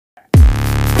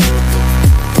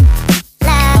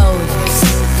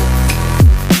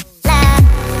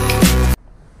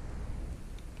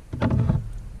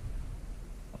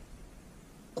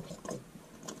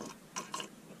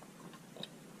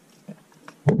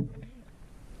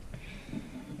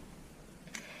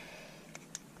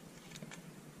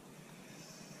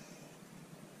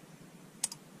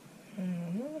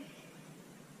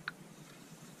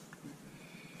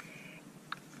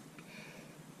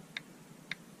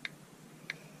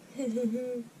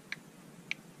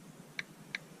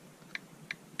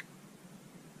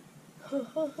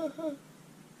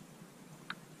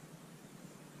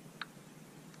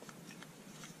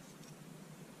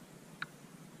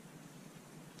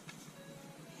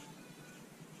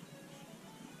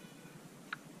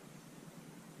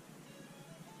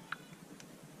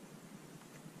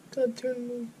God, turn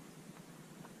me.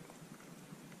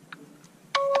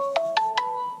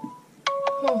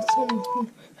 Oh,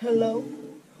 someone. Hello?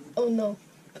 Oh no.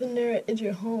 Panera is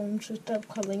your home, so stop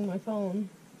calling my phone.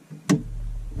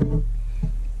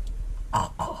 I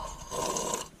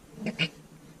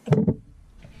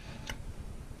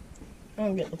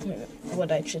don't get the point of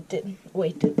what I just did.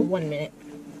 Wait 1 minute.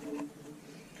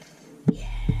 Yeah.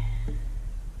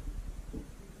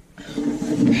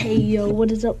 Hey yo,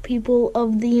 what is up, people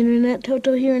of the internet?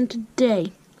 Toto here, and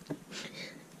today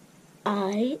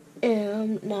I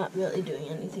am not really doing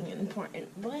anything important,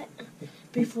 but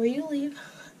before you leave,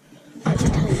 I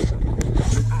can tell you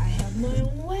something. I have my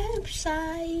own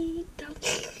website.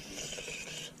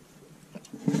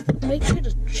 Make sure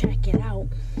to check it out,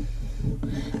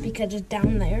 because it's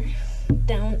down there,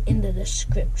 down in the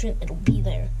description. It'll be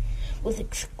there with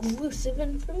exclusive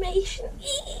information.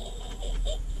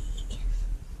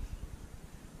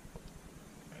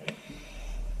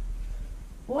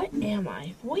 What am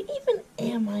I? What even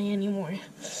am I anymore?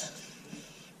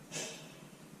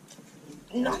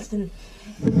 Nothing.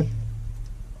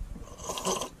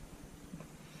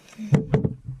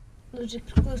 There's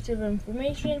exclusive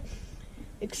information,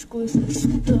 exclusive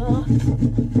stuff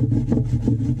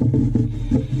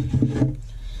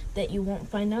that you won't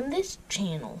find on this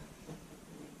channel.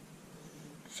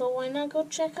 So why not go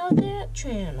check out that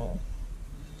channel?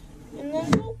 And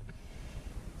then,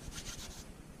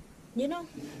 you know,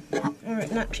 or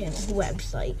not channel,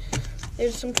 website.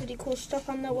 There's some pretty cool stuff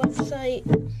on the website.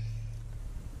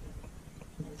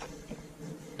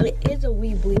 It is a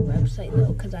Weebly website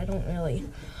though, because I'm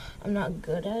not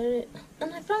good at it.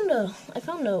 And I found a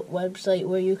website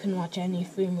where you can watch any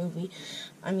free movie.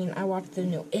 I mean, I watched the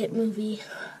new It movie.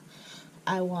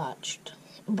 I watched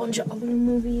a bunch of other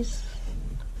movies.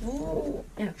 Oh,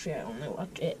 actually, I only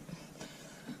watched It.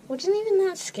 Which isn't even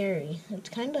that scary. It's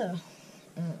kind of...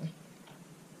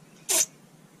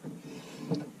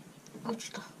 I'll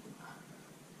stop.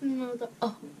 No,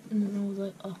 and then I was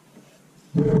like, oh.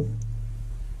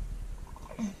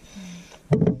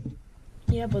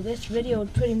 Yeah, but this video is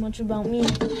pretty much about me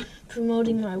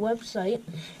promoting my website.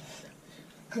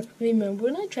 Remember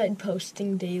when I tried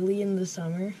posting daily in the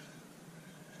summer?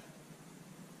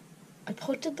 I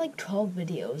posted like 12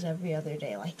 videos every other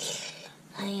day. Like,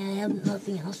 I have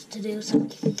nothing else to do, so...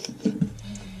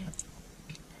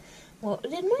 What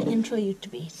did my intro used to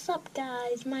be? Sup,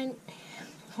 guys?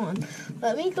 Hold on.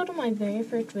 Let me go to my very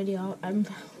first video.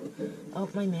 Oh,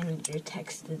 my manager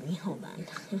texted me. Hold on.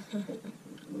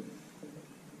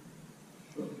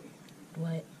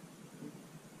 What?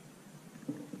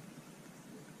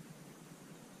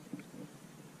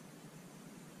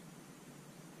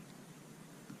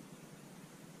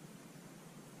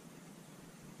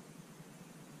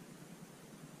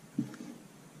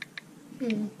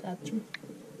 That's...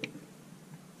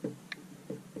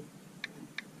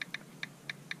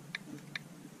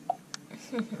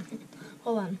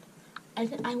 Hold on.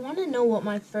 I want to know what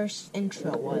my first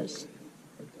intro was.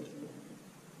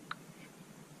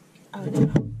 Oh,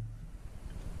 no.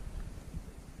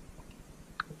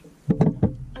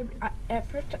 At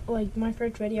first, like, my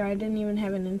first video, I didn't even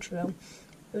have an intro.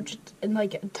 It was just,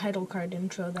 like, a title card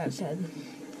intro that said...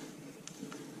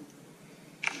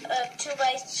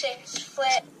 2x6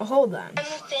 flip. Hold on. I'm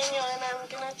Nathaniel, and I'm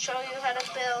going to show you how to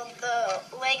build the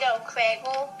Lego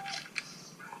Craggle.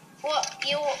 Well,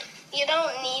 you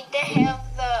don't need to have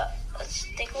the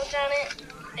stickles on it.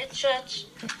 It's just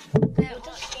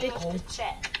that stickle.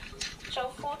 So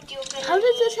how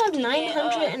does this have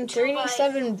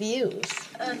 937 views?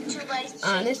 2x6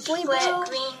 Honestly, flat bro?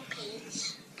 green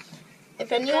piece.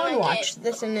 If anyone watched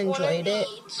this and enjoyed it,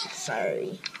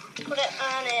 sorry. Put it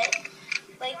on it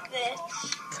like this.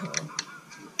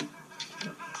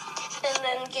 And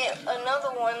then get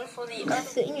another one for the other. The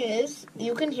thing is,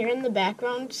 you can hear in the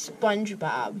background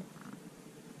SpongeBob.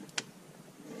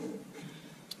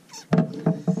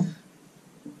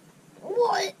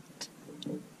 What?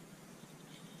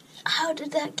 How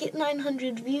did that get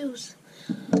 900 views?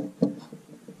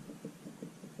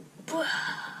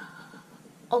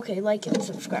 Okay, like and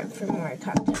subscribe for more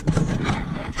content. Don't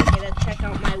forget to check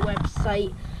out my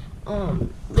website.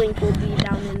 Link will be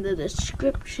down in the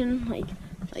description. Like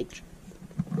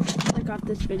check out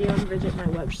this video and visit my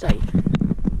website.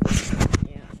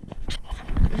 Yeah.